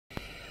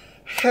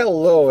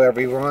Hello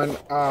everyone.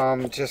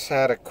 Just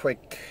had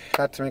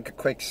to make a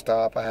quick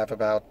stop. I have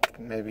about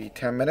maybe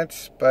 10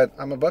 minutes, but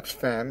I'm a Bucks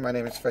fan. My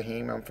name is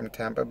Fahim. I'm from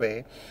Tampa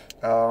Bay.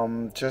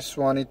 Just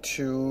wanted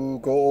to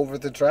go over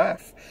the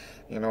draft.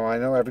 I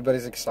know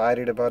everybody's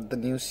excited about the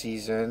new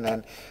season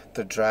and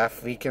the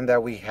draft weekend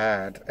that we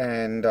had,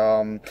 and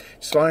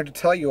just wanted to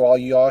tell you all,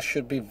 y'all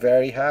should be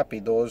very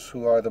happy. Those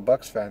who are the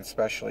Bucks fans,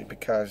 especially,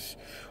 because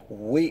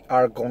we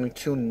are going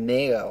to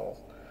nail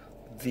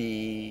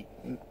the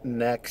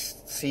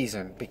next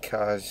season,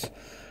 because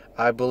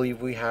I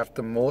believe we have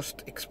the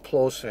most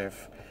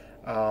explosive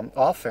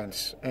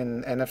offense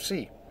in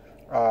NFC.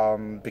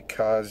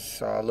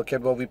 Because look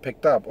at what we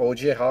picked up.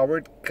 O.J.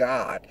 Howard,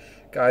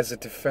 guy's a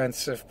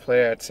defensive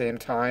player at the same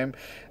time.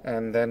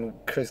 And then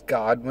Chris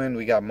Godwin,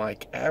 we got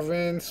Mike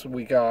Evans,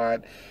 we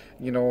got,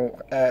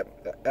 at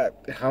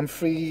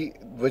Humphrey,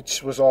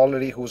 who was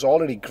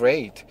already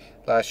great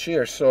last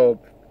year. So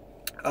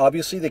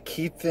obviously the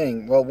key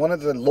thing, one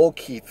of the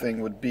low-key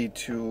thing would be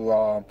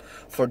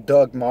for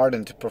Doug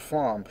Martin to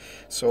perform.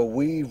 So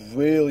we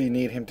really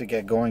need him to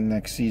get going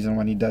next season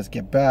when he does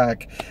get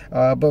back.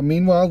 But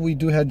meanwhile, we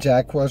do have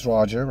Jaquez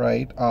Roger,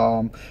 right?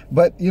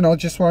 But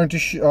just wanted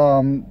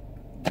to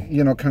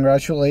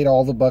congratulate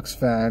all the Bucks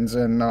fans,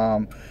 and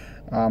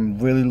I'm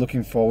really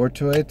looking forward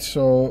to it.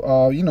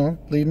 So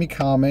leave me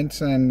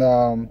comments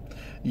and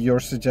your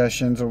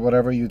suggestions or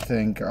whatever you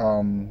think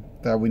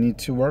that we need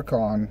to work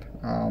on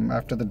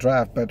after the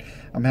draft. But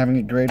I'm having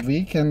a great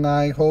week, and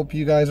I hope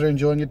you guys are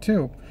enjoying it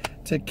too.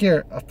 Take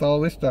care. Hasta la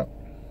vista.